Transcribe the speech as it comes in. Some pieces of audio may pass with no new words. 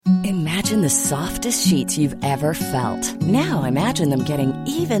Imagine the softest sheets you've ever felt. Now imagine them getting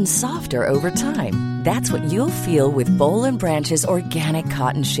even softer over time. That's what you'll feel with Boll & Branch's organic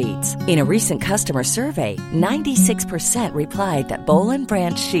cotton sheets. In a recent customer survey, 96% replied that Boll &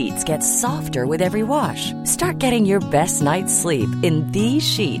 Branch sheets get softer with every wash. Start getting your best night's sleep in these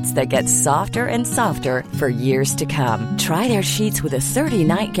sheets that get softer and softer for years to come. Try their sheets with a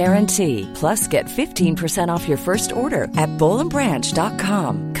 30-night guarantee. Plus, get 15% off your first order at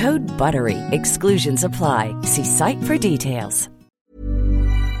bollandbranch.com. Code BUTTERY. Exclusions apply. See site for details.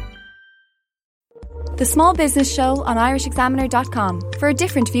 The Small Business Show on irishexaminer.com for a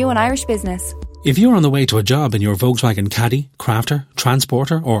different view on Irish business. If you're on the way to a job in your Volkswagen Caddy, Crafter,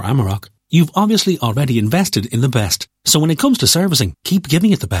 Transporter or Amarok, you've obviously already invested in the best. So when it comes to servicing, keep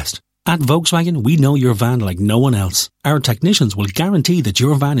giving it the best. At Volkswagen, we know your van like no one else. Our technicians will guarantee that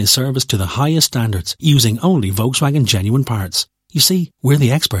your van is serviced to the highest standards using only Volkswagen genuine parts. You see, we're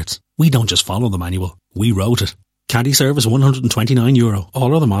the experts. We don't just follow the manual. We wrote it. Caddy service €129.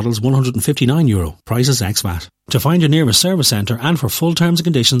 All other models €159. Prices ex-VAT. To find your nearest service centre and for full terms and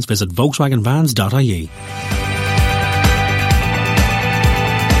conditions, visit volkswagenvans.ie.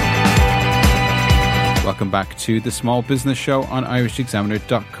 Welcome back to the Small Business Show on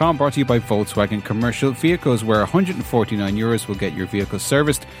irishexaminer.com, brought to you by Volkswagen Commercial Vehicles, where €149 will get your vehicle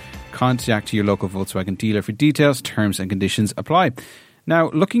serviced. Contact your local Volkswagen dealer for details. Terms and conditions apply.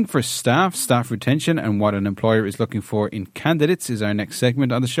 Now, looking for staff retention and what an employer is looking for in candidates is our next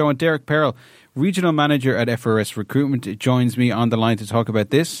segment on the show. And Derek Perrell, Regional Manager at FRS Recruitment, joins me on the line to talk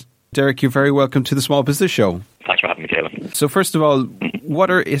about this. Derek, you're very welcome to the Small Business Show. Thanks for having me, Caleb. So first of all, what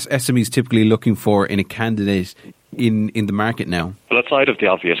are SMEs typically looking for in a candidate in the market now? Well, outside of the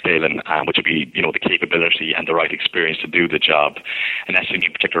obvious, Galen, which would be, the capability and the right experience to do the job, an SME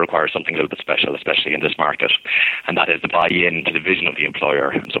in particular requires something a little bit special, especially in this market, and that is the buy-in to the vision of the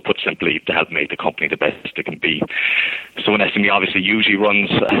employer. So put simply, to help make the company the best it can be. So an SME obviously usually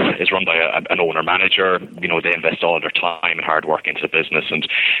is run by an owner-manager. They invest all their time and hard work into the business, and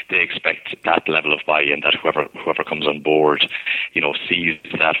they expect that level of buy-in, that whoever comes on board, sees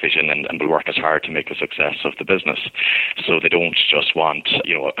that vision and will work as hard to make a success of the business. So they don't just want,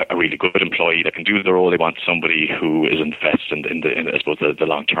 a really good employee that can do the role. They want somebody who is invested in I suppose, the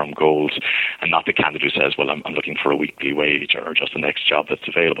long-term goals, and not the candidate who says, well, I'm looking for a weekly wage or just the next job that's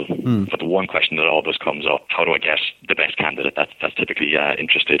available. But the one question that always comes up, how do I get the best candidate that's typically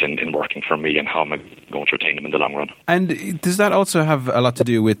interested in working for me, and how am I going to retain them in the long run? And does that also have a lot to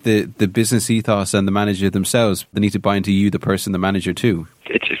do with the business ethos and the manager themselves? They need to buy into you, the person, the manager too?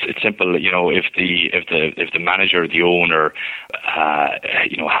 It's simple. If the manager, the owner,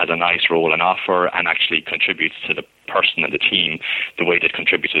 has a nice role and offer and actually contributes to the person and the team the way they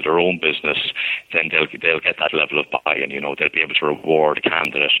contribute to their own business, then they'll get that level of buy-in. They'll be able to reward a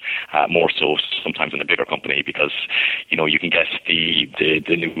candidate more so sometimes in a bigger company, because you can get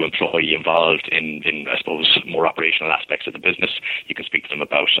the new employee involved in I suppose, more operational aspects of the business. You can speak to them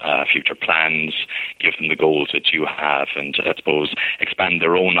about future plans, give them the goals that you have, and I suppose expand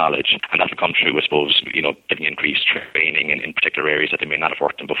their own knowledge, and that will come through, I suppose, getting increased training in particular areas that they may not have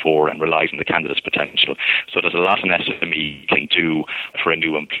worked in before, and relies on the candidate's potential. So there's a lot an SME can do for a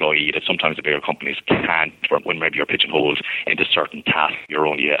new employee that sometimes the bigger companies can't, when maybe you're pigeonholed into certain tasks. You're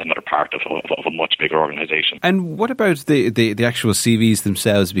only another part of a much bigger organisation. And what about the actual CVs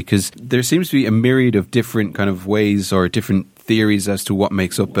themselves? Because there seems to be a myriad of different kind of ways or different theories as to what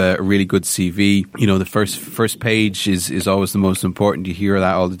makes up a really good CV. The first page is always the most important. You hear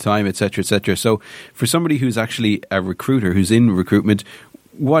that all the time, etc., etc. So for somebody who's actually a recruiter, who's in recruitment,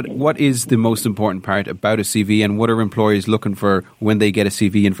 what is the most important part about a CV, and what are employers looking for when they get a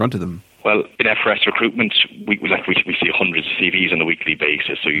CV in front of them? Well, in FRS Recruitment, we see hundreds of CVs on a weekly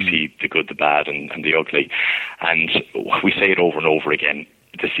basis. So you see the good, the bad, and the ugly. And we say it over and over again.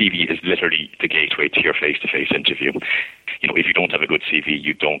 The CV is literally the gateway to your face-to-face interview. If you don't have a good CV,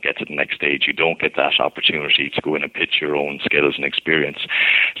 you don't get to the next stage. You don't get that opportunity to go in and pitch your own skills and experience.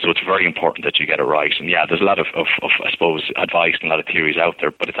 So it's very important that you get it right. And yeah, there's a lot of I suppose, advice and a lot of theories out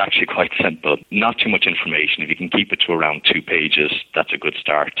there, but it's actually quite simple. Not too much information. If you can keep it to around 2 pages, that's a good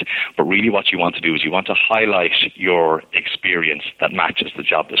start. But really what you want to do is you want to highlight your experience that matches the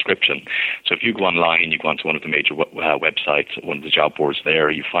job description. So if you go online, you go onto one of the major websites, one of the job boards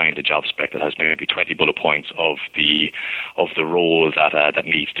there, you find a job spec that has maybe 20 bullet points of the role that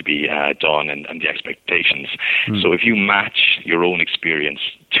needs to be done and the expectations. So if you match your own experience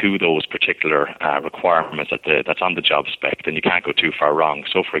to those particular requirements that's on the job spec, then you can't go too far wrong.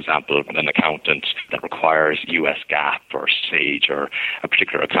 So, for example, an accountant that requires US GAAP or Sage or a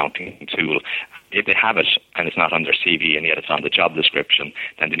particular accounting tool, if they have it and it's not on their CV and yet it's on the job description,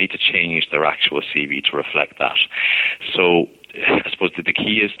 then they need to change their actual CV to reflect that. So I suppose that the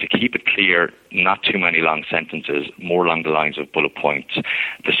key is to keep it clear, not too many long sentences, more along the lines of bullet points,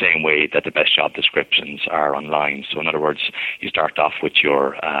 the same way that the best job descriptions are online. So in other words, you start off with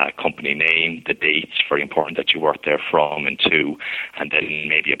your company name, the dates, very important that you work there from and to, and then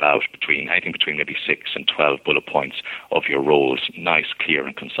maybe anything between maybe 6 and 12 bullet points of your roles, nice, clear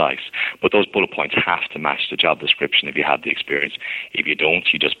and concise. But those bullet points have to match the job description if you have the experience. If you don't,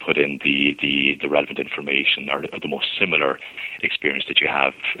 you just put in the relevant information or the most similar experience that you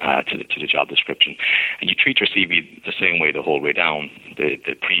have to the job description. And you treat your CV the same way the whole way down, the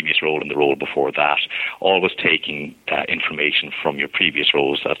previous role and the role before that, always taking information from your previous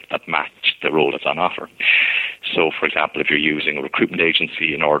roles that match the role that's on offer. So, for example, if you're using a recruitment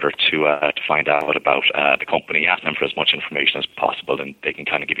agency in order to find out about the company, ask them for as much information as possible, and they can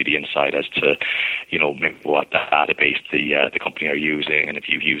kind of give you the insight as to, maybe what database the company are using, and if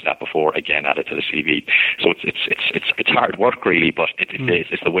you've used that before, again, add it to the CV. So it's hard work really, but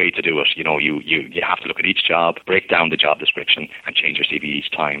it's the way to do it. You have to look at each job, break down the job description, and change your CV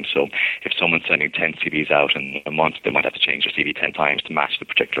each time. So if someone's sending 10 CVs out in a month, they might have to change their CV 10 times to match the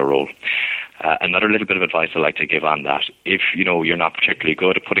particular role. Another little bit of advice I like to give on that: if you're not particularly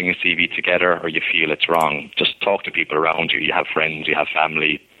good at putting a CV together, or you feel it's wrong, just talk to people around you. You have friends, you have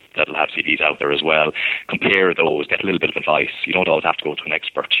family that'll have CVs out there as well. Compare those, get a little bit of advice. You don't always have to go to an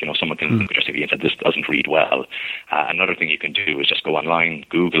expert. Someone can look at your CV and say, this doesn't read well. Another thing you can do is just go online,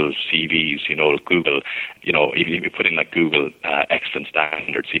 Google CVs, Google, even if you put in like Google excellent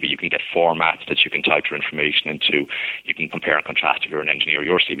standard CV, you can get formats that you can type your information into. You can compare and contrast if you're an engineer,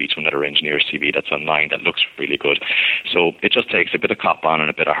 your CV to another engineer's CV that's online that looks really good. So it just takes a bit of cop on and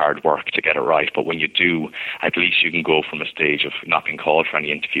a bit of hard work to get it right. But when you do, at least you can go from a stage of not being called for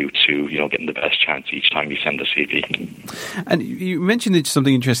any interview to getting the best chance each time you send a CV. And you mentioned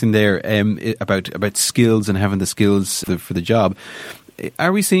something interesting there about skills and having the skills for the job.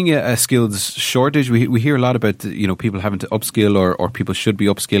 Are we seeing a skills shortage? We hear a lot about people having to upskill or people should be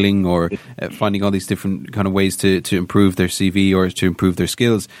upskilling or finding all these different kind of ways to improve their CV or to improve their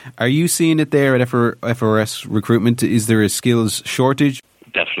skills. Are you seeing it there at FRS Recruitment? Is there a skills shortage?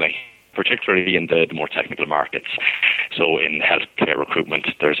 Definitely, particularly in the more technical markets. So in healthcare recruitment,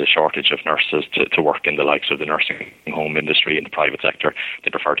 there's a shortage of nurses to work in the likes of the nursing home industry in the private sector. They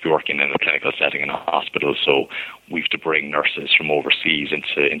prefer to be working in a clinical setting in a hospital. So we have to bring nurses from overseas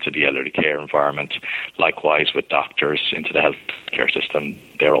into the elderly care environment. Likewise with doctors into the healthcare system,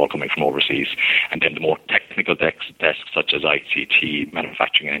 they're all coming from overseas. And then the more technical desks such as ICT,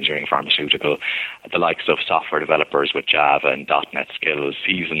 manufacturing and engineering, pharmaceutical, the likes of software developers with Java and .NET skills,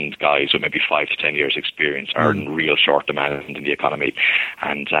 seasoned guys with maybe 5 to 10 years experience are in real short demand in the economy.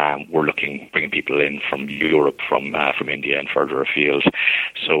 And we're bringing people in from Europe, from India and further afield.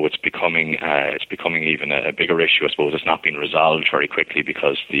 So it's becoming even a bigger issue. I suppose it's not been resolved very quickly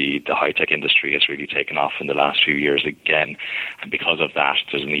because the high-tech industry has really taken off in the last few years again. And because of that,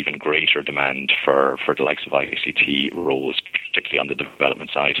 there's an even greater demand for the likes of ICT roles, particularly on the development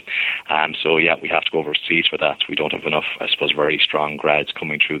side. So yeah, we have to go overseas for that. We don't have enough, I suppose, very strong grads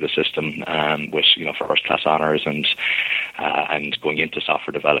coming through the system with first-class honours and going into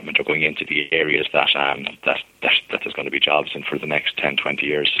software development or going into the areas that there's going to be jobs in for the next 10, 20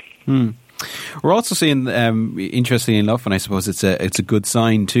 years. We're also seeing, interestingly enough, and I suppose it's a good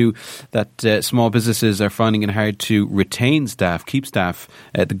sign too, that small businesses are finding it hard to retain staff, keep staff,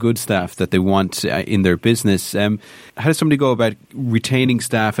 the good staff that they want in their business. How does somebody go about retaining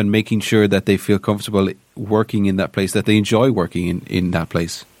staff and making sure that they feel comfortable working in that place, that they enjoy working in that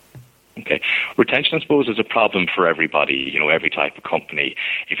place? Okay. Retention, I suppose, is a problem for everybody, every type of company.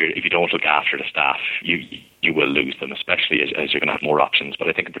 If you don't look after the staff, you will lose them, especially as you're going to have more options. But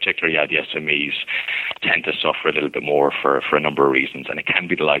I think in particular, the SMEs tend to suffer a little bit more for a number of reasons. And it can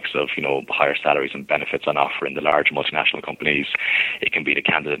be the likes of, higher salaries and benefits on offer in the large multinational companies. It can be the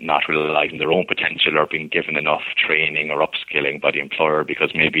candidate not realising their own potential or being given enough training or upskilling by the employer,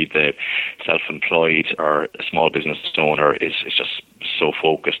 because maybe the self-employed or a small business owner is just so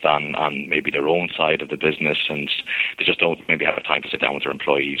focused on maybe their own side of the business, and they just don't maybe have time to sit down with their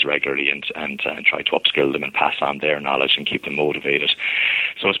employees regularly and try to upskill them and pass on their knowledge and keep them motivated.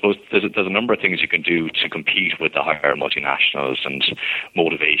 So I suppose there's a number of things you can do to compete with the higher multinationals, and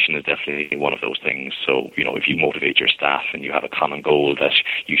motivation is definitely one of those things. So, if you motivate your staff and you have a common goal that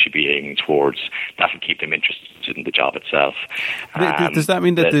you should be aiming towards, that will keep them interested in the job itself. Does that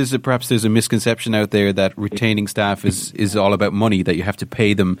mean that there's a misconception out there that retaining staff is all about money, that you have to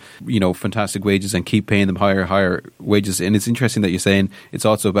pay them, fantastic wages and keep paying them higher wages? And it's interesting that you're saying it's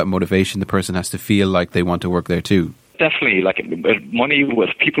also about motivation. The person has to feel like they want to work there too. Definitely, money,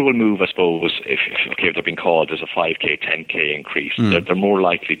 people will move, I suppose, if they're being called, there's a 5K, 10K increase. They're more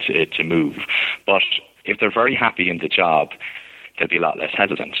likely to move. But if they're very happy in the job, they'll be a lot less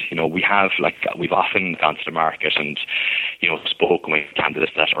hesitant. We've often gone to the market and, spoken with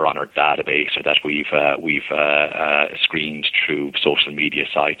candidates that are on our database or that we've screened through social media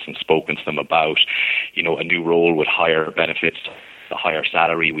sites and spoken to them about, a new role with higher benefits, a higher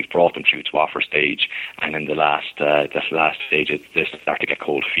salary. We've brought them through to offer stage, and in the last stage, they start to get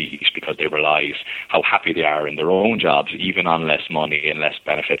cold feet because they realise how happy they are in their own jobs, even on less money and less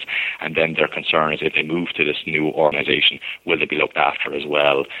benefits. And then their concern is, if they move to this new organisation, will they be looked after as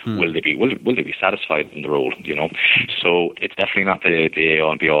well? Will they be satisfied in the role? So it's definitely not the A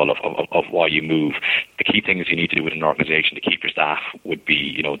and B all of why you move. The key things you need to do with an organisation to keep your staff would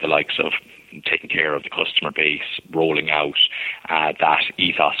be, the likes of taking care of the customer base, rolling out that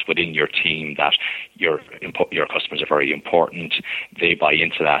ethos within your team that your customers are very important. They buy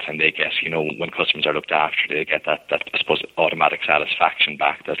into that, and they get, when customers are looked after, they get that I suppose, automatic satisfaction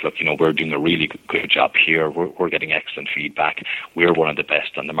back that, look, we're doing a really good job here. We're getting excellent feedback. We're one of the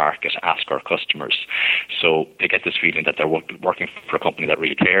best on the market. Ask our customers. So they get this feeling that they're working for a company that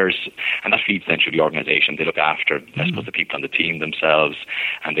really cares, and that feeds then through the organisation. They look after, I suppose, the people on the team themselves,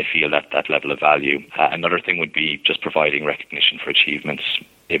 and they feel that level of value. Another thing would be just providing recognition for achievements.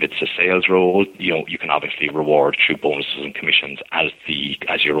 If it's a sales role, you can obviously reward through bonuses and commissions as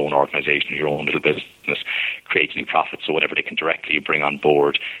your own organisation, your own little business creates new profits. So whatever they can directly bring on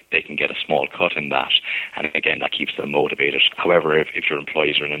board, they can get a small cut in that. And again, that keeps them motivated. However, if your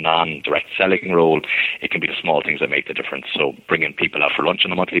employees are in a non-direct selling role, it can be the small things that make the difference. So bringing people out for lunch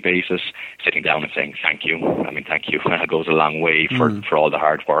on a monthly basis, sitting down and saying thank you. Thank you goes a long way for all the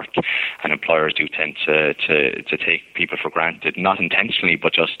hard work. And employers do tend to take people for granted, not intentionally,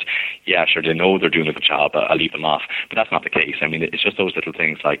 but just, they know they're doing a good job, I'll leave them off. But that's not the case. It's just those little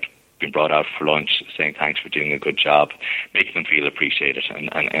things like being brought out for lunch, saying thanks for doing a good job, making them feel appreciated,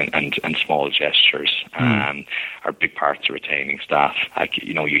 and small gestures are big parts of retaining staff.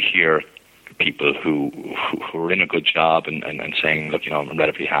 You hear people who are in a good job and saying, look, I'm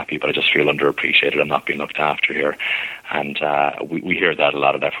relatively happy, but I just feel underappreciated. I'm not being looked after here. And we hear that a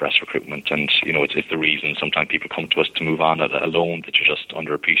lot of FRS recruitment. And, it's the reason sometimes people come to us to move on alone, that you're just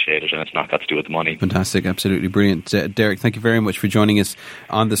underappreciated, and it's not got to do with the money. Fantastic. Absolutely brilliant. Derek, thank you very much for joining us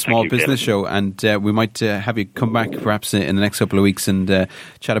on the Small Business Show. And we might have you come back perhaps in the next couple of weeks and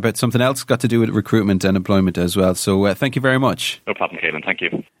chat about something else got to do with recruitment and employment as well. So thank you very much. No problem, Caelan. Thank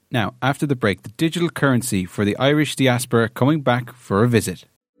you. Now, after the break, the digital currency for the Irish diaspora coming back for a visit.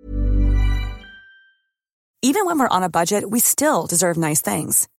 Even when we're on a budget, we still deserve nice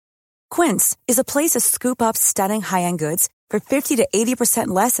things. Quince is a place to scoop up stunning high-end goods for 50 to 80%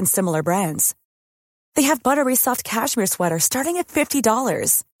 less than similar brands. They have buttery soft cashmere sweaters starting at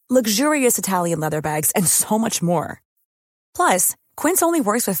 $50, luxurious Italian leather bags, and so much more. Plus, Quince only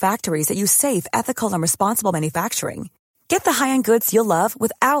works with factories that use safe, ethical, and responsible manufacturing. Get the high-end goods you'll love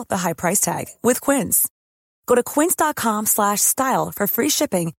without the high price tag with Quince. Go to quince.com/style for free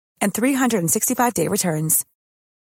shipping and 365-day returns.